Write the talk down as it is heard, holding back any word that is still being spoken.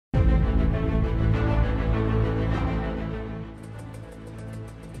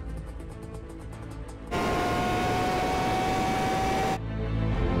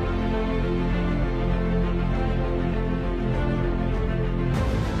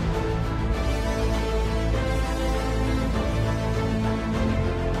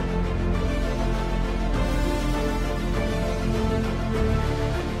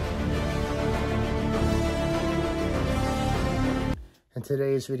In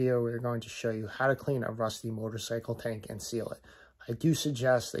today's video, we're going to show you how to clean a rusty motorcycle tank and seal it. I do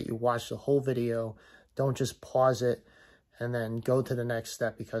suggest that you watch the whole video. Don't just pause it and then go to the next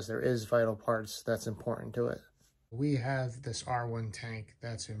step, because there is vital parts that's important to it. We have this R1 tank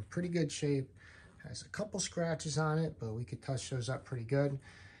that's in pretty good shape. Has a couple scratches on it, but we could touch those up pretty good.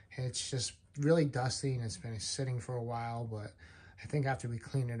 It's just really dusty and it's been sitting for a while, but I think after we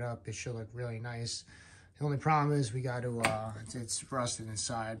clean it up, it should look really nice. The only problem is we got to, it's rusted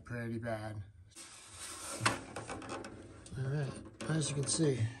inside pretty bad. All right, as you can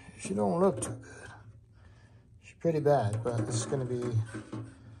see, she don't look too good. She's pretty bad, but this is gonna be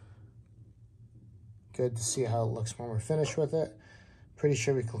good to see how it looks when we're finished with it. Pretty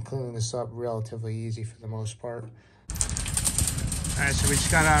sure we can clean this up relatively easy for the most part. All right, so we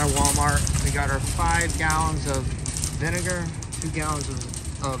just got out of Walmart. We got our 5 gallons of vinegar, 2 gallons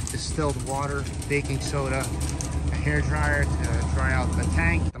of distilled water, baking soda, a hair dryer to dry out the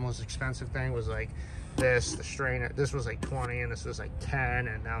tank. The most expensive thing was like this, the strainer. This was like 20 and this was like 10,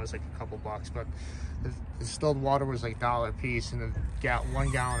 and that was like a couple bucks. But the distilled water was like $1 a piece, and the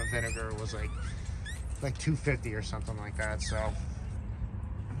 1 gallon of vinegar was like $2.50 or something like that. So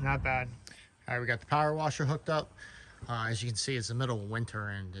not bad. All right, we got the power washer hooked up. As you can see, it's the middle of winter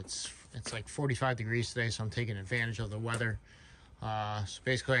and it's like 45 degrees today, so I'm taking advantage of the weather. So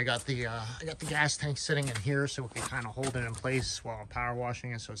basically I got the gas tank sitting in here so we can kind of hold it in place while I'm power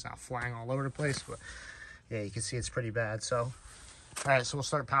washing it, so it's not flying all over the place. But yeah, you can see it's pretty bad. So all right, so we'll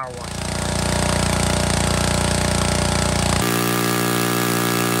start power washing.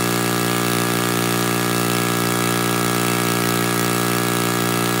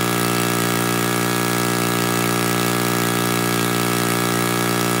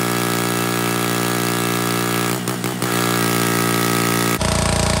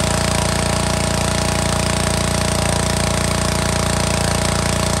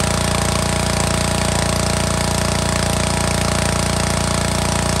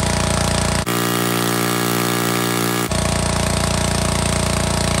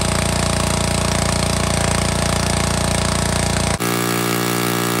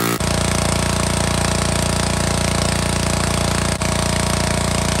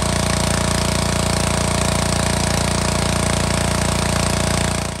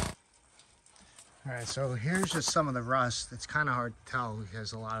 All right, so here's just some of the rust. It's kind of hard to tell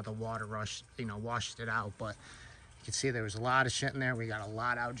because a lot of the water washed it out, but you can see there was a lot of shit in there. We got a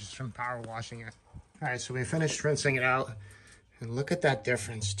lot out just from power washing it. All right, so we finished rinsing it out, and look at that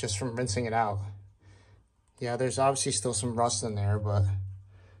difference just from rinsing it out. Yeah, there's obviously still some rust in there, but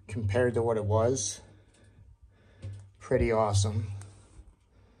compared to what it was, pretty awesome.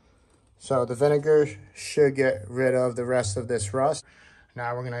 So the vinegar should get rid of the rest of this rust.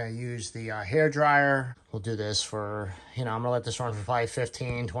 Now we're gonna use the hair dryer. We'll do this for, I'm gonna let this run for probably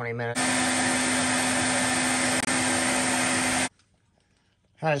 15, 20 minutes.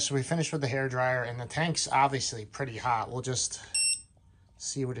 All right, so we finished with the hair dryer, and the tank's obviously pretty hot. We'll just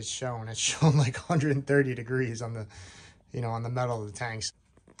see what it's showing. It's showing like 130 degrees on the, on the metal of the tanks.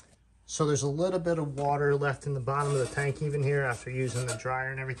 So there's a little bit of water left in the bottom of the tank even here after using the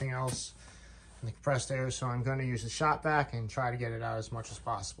dryer and everything else. And the compressed air, so I'm going to use the shop vac and try to get it out as much as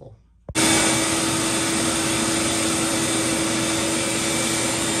possible.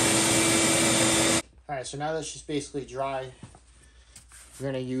 All right, so now that she's basically dry,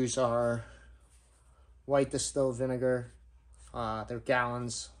 we're going to use our white distilled vinegar. They're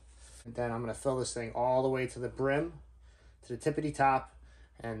gallons. And then I'm going to fill this thing all the way to the brim, to the tippity top,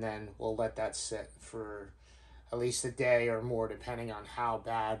 and then we'll let that sit for at least a day or more, depending on how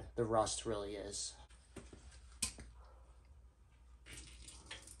bad the rust really is.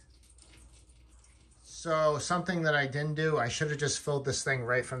 So something that I didn't do, I should have just filled this thing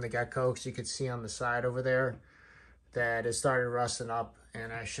right from the get-go, because you could see on the side over there that it started rusting up,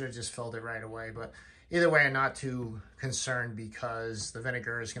 and I should have just filled it right away. But either way, I'm not too concerned because the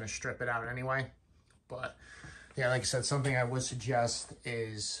vinegar is going to strip it out anyway. But yeah, like I said, something I would suggest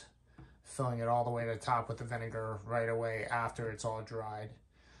is filling it all the way to the top with the vinegar right away after it's all dried.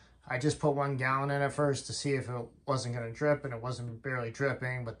 I just put 1 gallon in at first to see if it wasn't going to drip, and it wasn't barely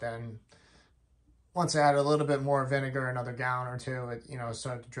dripping. But then once I added a little bit more vinegar, another gallon or two, it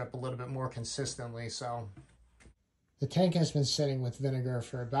started to drip a little bit more consistently. So the tank has been sitting with vinegar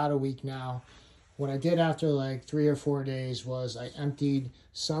for about a week now. What I did after like 3 or 4 days was I emptied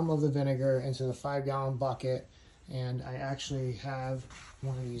some of the vinegar into the 5-gallon bucket, and I actually have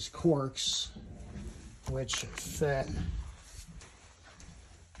one of these corks which fit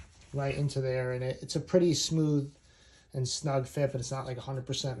right into there, and it's a pretty smooth and snug fit, but it's not like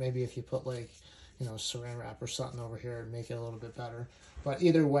 100%. Maybe if you put like you know, saran wrap or something over here to make it a little bit better. But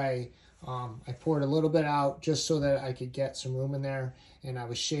either way, I poured a little bit out just so that I could get some room in there, and I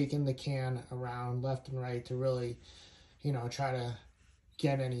was shaking the can around left and right to really, you know, try to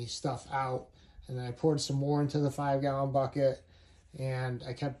get any stuff out. And then I poured some more into the 5-gallon bucket, and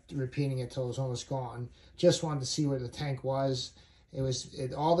I kept repeating it till it was almost gone. Just wanted to see where the tank was.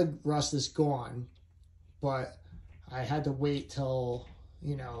 All the rust is gone, but I had to wait till,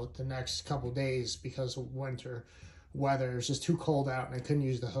 you know, the next couple days because of winter weather. It was just too cold out and I couldn't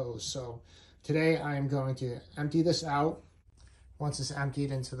use the hose. So today I am going to empty this out. Once it's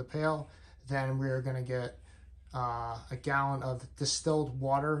emptied into the pail, then we're going to get a gallon of distilled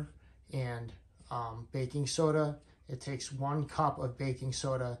water and baking soda. It takes 1 cup of baking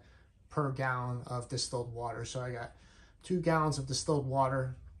soda per gallon of distilled water. So I got 2 gallons of distilled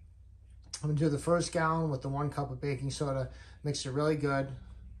water. I'm gonna do the first gallon with the 1 cup of baking soda, mix it really good,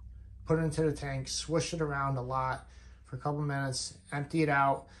 put it into the tank, swish it around a lot for a couple minutes, empty it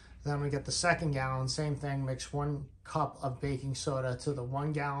out. Then I'm gonna get the second gallon, same thing, mix 1 cup of baking soda to the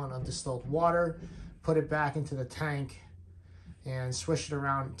 1 gallon of distilled water, put it back into the tank and swish it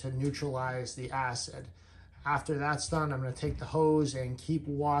around to neutralize the acid. After that's done, I'm gonna take the hose and keep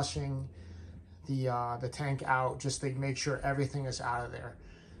washing the tank out just to make sure everything is out of there.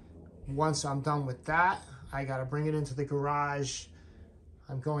 Once I'm done with that, I gotta bring it into the garage.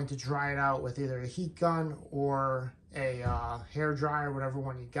 I'm going to dry it out with either a heat gun or a hair dryer, whatever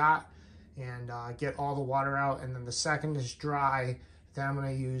one you got, and get all the water out. And then the second is dry, then I'm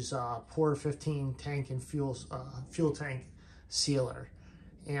gonna use POR15 tank and fuel tank sealer.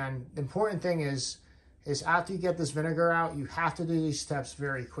 And the important thing is after you get this vinegar out, you have to do these steps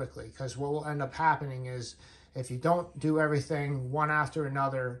very quickly, because what will end up happening is if you don't do everything one after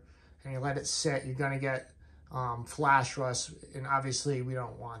another and you let it sit, you're gonna get flash rust, and obviously we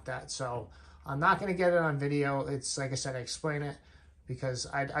don't want that. So I'm not gonna get it on video. It's like I said, I explain it because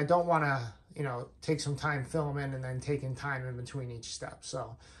I don't wanna, you know, take some time filming and then taking time in between each step.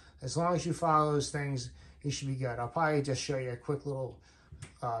 So as long as you follow those things, you should be good. I'll probably just show you a quick little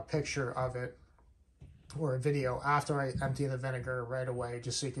picture of it or a video after I empty the vinegar right away,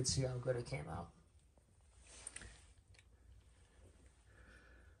 just so you can see how good it came out.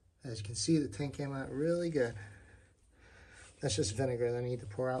 As you can see, the tank came out really good. That's just vinegar that I need to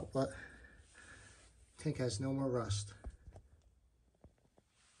pour out, but the tank has no more rust.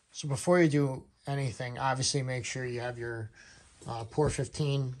 So before you do anything, obviously make sure you have your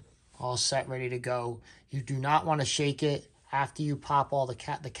POR15 all set, ready to go. You do not want to shake it. After you pop all the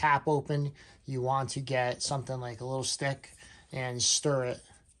cap open, you want to get something like a little stick and stir it.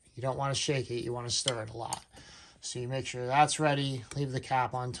 You don't want to shake it, you want to stir it a lot. So you make sure that's ready, leave the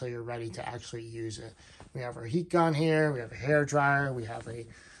cap on until you're ready to actually use it. We have our heat gun here, we have a hair dryer, we have a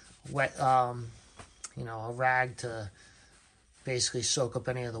wet, you know, a rag to basically soak up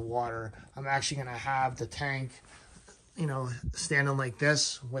any of the water. I'm actually gonna have the tank, you know, standing like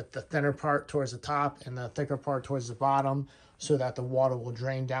this with the thinner part towards the top and the thicker part towards the bottom, so that the water will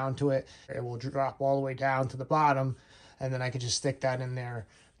drain down to it. It will drop all the way down to the bottom, and then I could just stick that in there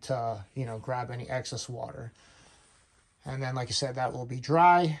to, you know, grab any excess water. And then, like I said, that will be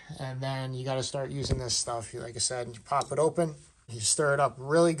dry, and then you got to start using this stuff. Like I said, you pop it open, you stir it up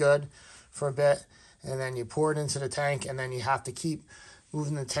really good for a bit, and then you pour it into the tank, and then you have to keep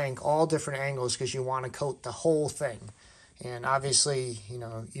moving the tank all different angles because you want to coat the whole thing. And obviously, you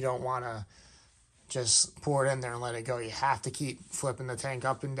know, you don't want to just pour it in there and let it go. You have to keep flipping the tank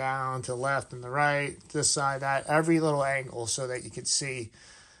up and down, to the left and the right, this side, that, every little angle, so that you could see,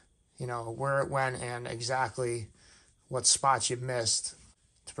 you know, where it went and exactly what spots you missed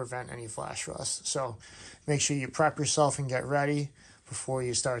to prevent any flash rust. So make sure you prep yourself and get ready before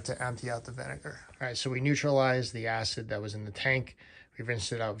you start to empty out the vinegar. All right, so we neutralized the acid that was in the tank. We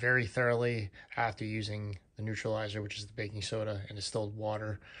rinsed it out very thoroughly after using the neutralizer, which is the baking soda and distilled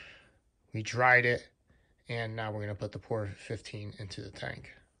water. We dried it, and now we're gonna put the POR15 into the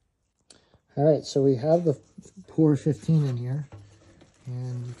tank. All right, so we have the POR15 in here,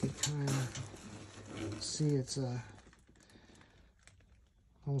 and you can kind of see it's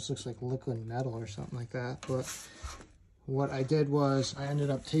almost looks like liquid metal or something like that. But what I did was I ended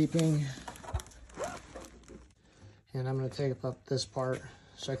up taping, and I'm going to tape up this part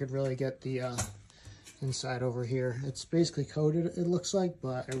so I could really get the inside over here. It's basically coated, it looks like,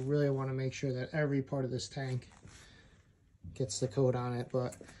 but I really want to make sure that every part of this tank gets the coat on it.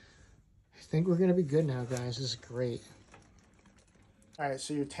 But I think we're going to be good now, guys. This is great. All right,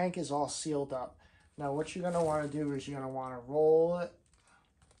 so your tank is all sealed up. Now what you're going to want to do is you're going to want to roll it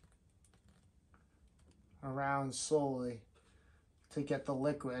around slowly to get the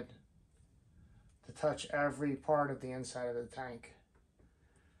liquid to touch every part of the inside of the tank.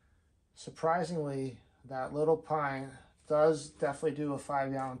 Surprisingly, that little pint does definitely do a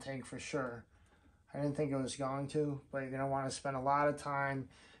 5-gallon tank for sure. I didn't think it was going to, but you're going to want to spend a lot of time,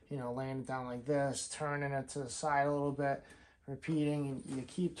 you know, laying it down like this, turning it to the side a little bit, repeating, and you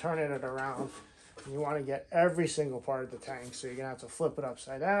keep turning it around. And you want to get every single part of the tank, so you're going to have to flip it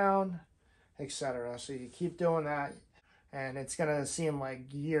upside down, etc. So you keep doing that, and it's going to seem like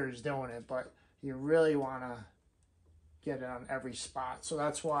years doing it, but you really want to get it on every spot. So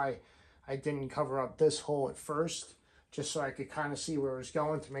that's why I didn't cover up this hole at first, just so I could kind of see where it was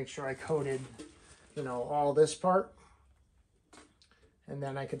going to make sure I coated, you know, all this part, and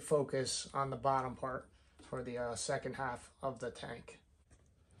then I could focus on the bottom part for the second half of the tank.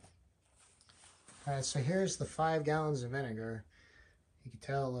 All right, so here's the 5 gallons of vinegar. You can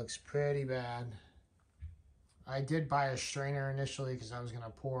tell it looks pretty bad. I did buy a strainer initially because I was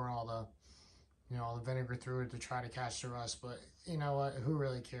gonna pour all the, you know, all the vinegar through it to try to catch the rust, but you know what, who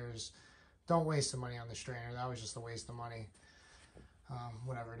really cares? Don't waste the money on the strainer. That was just a waste of money.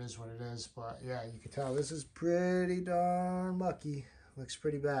 Whatever, it is what it is. But yeah, you can tell this is pretty darn mucky. Looks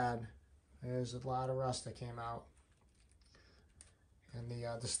pretty bad. There's a lot of rust that came out. And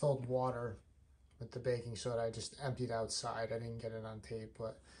the distilled water with the baking soda I just emptied outside. I didn't get it on tape,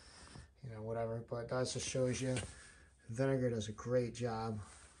 but you know, whatever. But that just shows you vinegar does a great job.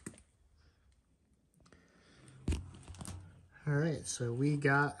 All right, so we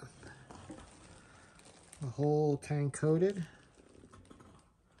got the whole tank coated.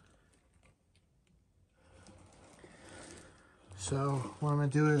 So what I'm gonna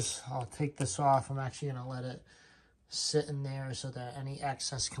do is I'll take this off. I'm actually gonna let it sit in there so that any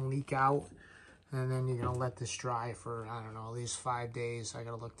excess can leak out. And then you're gonna let this dry for, I don't know, at least 5 days. I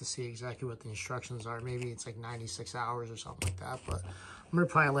gotta look to see exactly what the instructions are. Maybe it's like 96 hours or something like that, but I'm gonna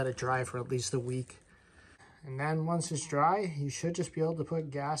probably let it dry for at least a week. And then once it's dry, you should just be able to put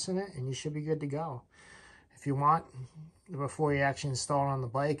gas in it and you should be good to go. If you want, before you actually install it on the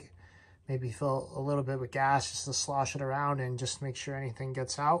bike, maybe fill a little bit with gas just to slosh it around and just make sure anything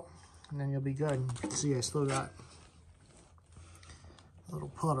gets out, and then you'll be good. You can see I still got a little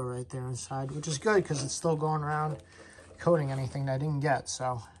puddle right there inside, which is good because it's still going around coating anything that I didn't get.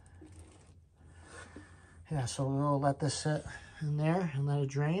 So yeah, so we'll let this sit in there and let it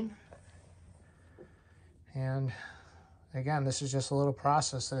drain. And again, this is just a little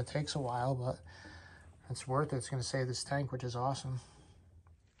process that it takes a while, but it's worth it. It's going to save this tank, which is awesome.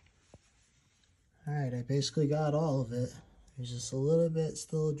 All right, I basically got all of it. There's just a little bit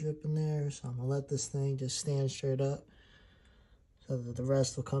still dripping there, so I'm gonna let this thing just stand straight up so that the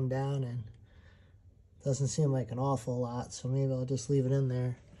rest will come down, and it doesn't seem like an awful lot, so maybe I'll just leave it in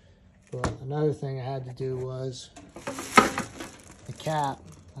there. But another thing I had to do was the cap.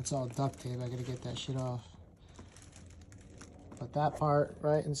 That's all duct tape. I gotta get that shit off. But that part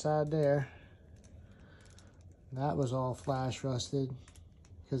right inside there, that was all flash rusted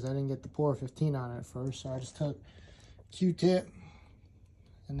because I didn't get the POR15 on it at first. So I just took Q-tip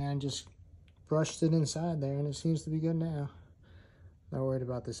and then just brushed it inside there, and it seems to be good now. Not worried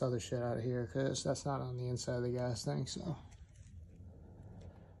about this other shit out of here because that's not on the inside of the gas tank.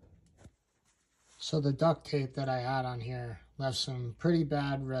 So the duct tape that I had on here left some pretty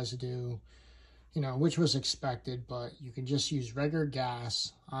bad residue, you know, which was expected, but you can just use regular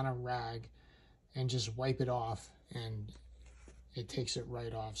gas on a rag and just wipe it off, and it takes it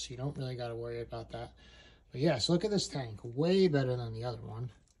right off. So you don't really got to worry about that. But yeah, so look at this tank. Way better than the other one.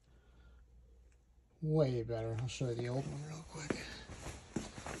 Way better. I'll show you the old one real quick.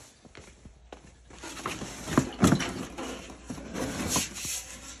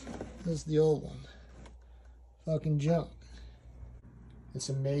 This is the old one. Fucking junk. It's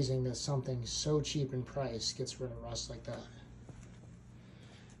amazing that something so cheap in price gets rid of rust like that.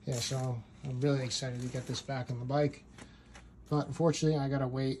 Yeah, so I'm really excited to get this back on the bike. But unfortunately, I gotta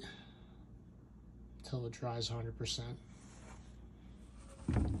wait until it dries 100%.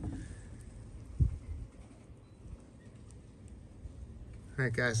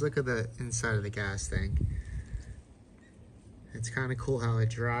 Alright guys, look at the inside of the gas tank. It's kind of cool how it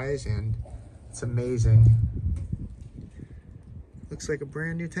dries, and it's amazing. Looks like a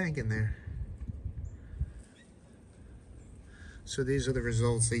brand new tank in there. So these are the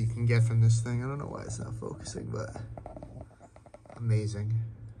results that you can get from this thing. I don't know why it's not focusing, but amazing.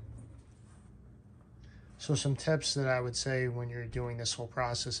 So some tips that I would say when you're doing this whole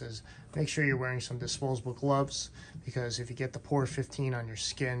process is make sure you're wearing some disposable gloves, because if you get the POR15 on your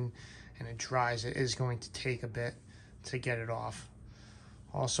skin and it dries, it is going to take a bit to get it off.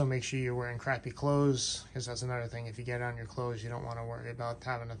 Also make sure you're wearing crappy clothes, because that's another thing. If you get it on your clothes, you don't want to worry about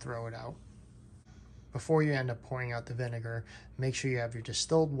having to throw it out. before you end up pouring out the vinegar, make sure you have your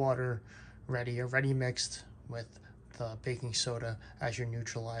distilled water ready, already mixed with the baking soda as your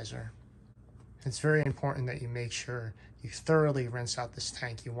neutralizer. It's very important that you make sure you thoroughly rinse out this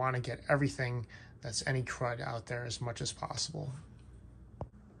tank. You want to get everything that's any crud out there as much as possible.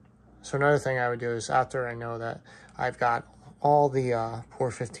 So another thing I would do is, after I know that I've got all the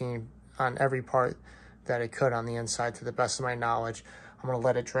POR15 on every part that it could on the inside to the best of my knowledge, I'm going to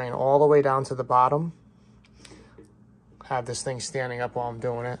let it drain all the way down to the bottom. Have this thing standing up while I'm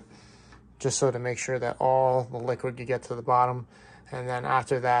doing it, just so to make sure that all the liquid could get to the bottom. And then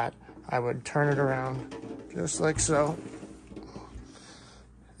after that, I would turn it around just like so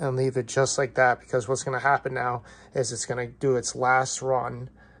and leave it just like that, because what's going to happen now is it's going to do its last run,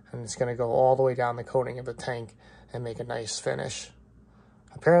 and it's going to go all the way down the coating of the tank and make a nice finish.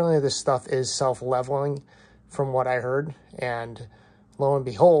 Apparently this stuff is self-leveling from what I heard, and lo and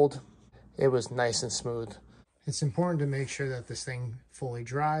behold, it was nice and smooth. It's important to make sure that this thing fully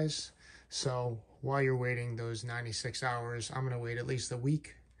dries. So while you're waiting those 96 hours, I'm going to wait at least a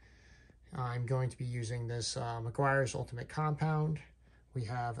week. I'm going to be using this Meguiar's Ultimate Compound. We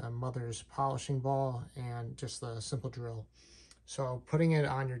have a mother's polishing ball and just a simple drill. So putting it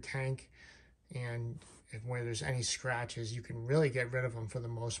on your tank, and where there's any scratches, you can really get rid of them for the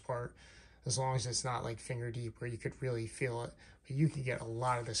most part, as long as it's not like finger deep where you could really feel it. But you can get a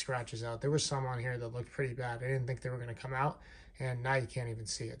lot of the scratches out. There was some on here that looked pretty bad. I didn't think they were going to come out, and now you can't even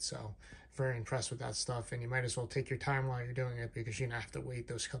see it. So very impressed with that stuff, and you might as well take your time while you're doing it, because you're going to have to wait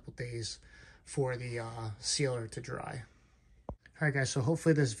those couple days for the sealer to dry. All right, guys, so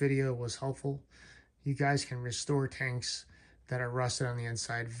hopefully this video was helpful. You guys can restore tanks that are rusted on the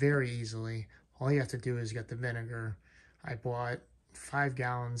inside very easily. All you have to do is get the vinegar. I bought 5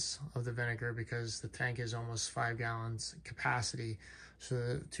 gallons of the vinegar because the tank is almost 5 gallons capacity. So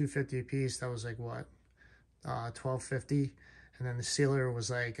the $2.50 a piece, that was like what, $12.50, and then the sealer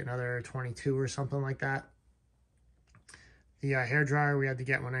was like another $22 or something like that. The hair dryer, we had to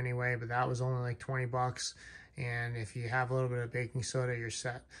get one anyway, but that was only like 20 bucks. And if you have a little bit of baking soda, you're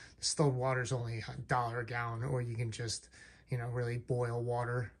set. Distilled water is only $1 a gallon, or you can just, you know, really boil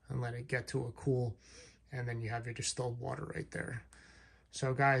water and let it get to a cool, and then you have your distilled water right there.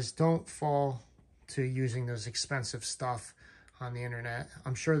 So guys, don't fall to using those expensive stuff on the internet.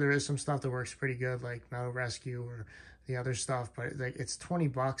 I'm sure there is some stuff that works pretty good, like Metal Rescue or the other stuff, but like it's 20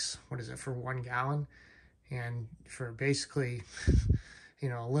 bucks. What is it for 1 gallon? And for basically, you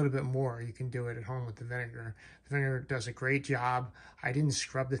know, a little bit more, you can do it at home with the vinegar. The vinegar does a great job. I didn't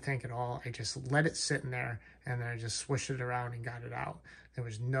scrub the tank at all. I just let it sit in there, and then I just swished it around and got it out. There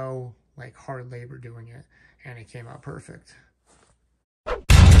was no like hard labor doing it, and it came out perfect.